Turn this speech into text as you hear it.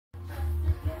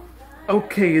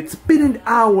Okay, it's been an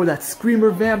hour that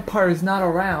Screamer Vampire is not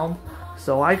around,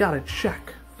 so I gotta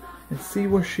check and see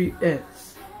where she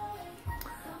is.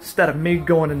 Instead of me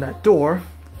going in that door,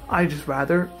 I just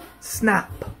rather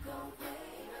snap.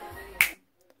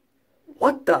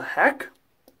 What the heck?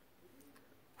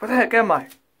 Where the heck am I?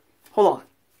 Hold on.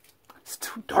 It's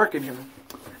too dark in here.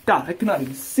 God, I cannot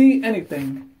even see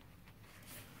anything.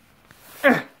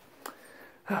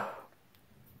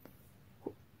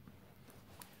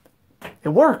 It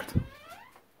worked.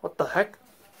 What the heck?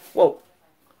 Whoa.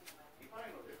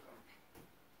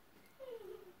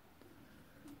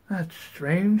 That's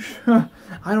strange. I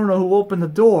don't know who opened the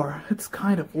door. It's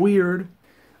kind of weird.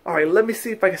 Alright, let me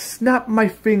see if I can snap my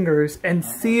fingers and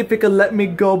see if it can let me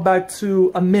go back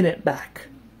to a minute back.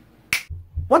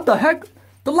 What the heck?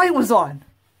 The light was on.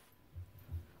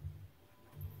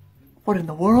 What in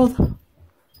the world?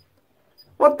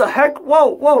 What the heck? Whoa,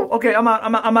 whoa. Okay, I'm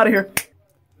out of here.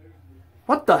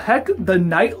 What the heck? The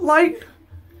night light?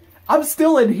 I'm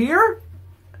still in here?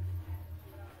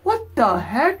 What the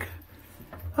heck?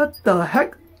 What the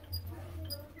heck?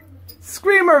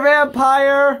 Screamer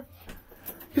Vampire!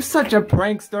 You're such a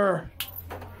prankster.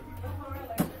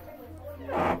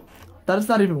 That does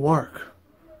not even work.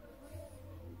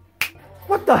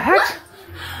 What the heck?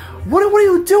 What are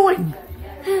you doing?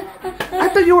 I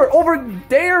thought you were over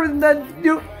there and then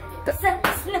you...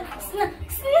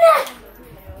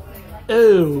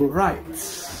 Oh, right.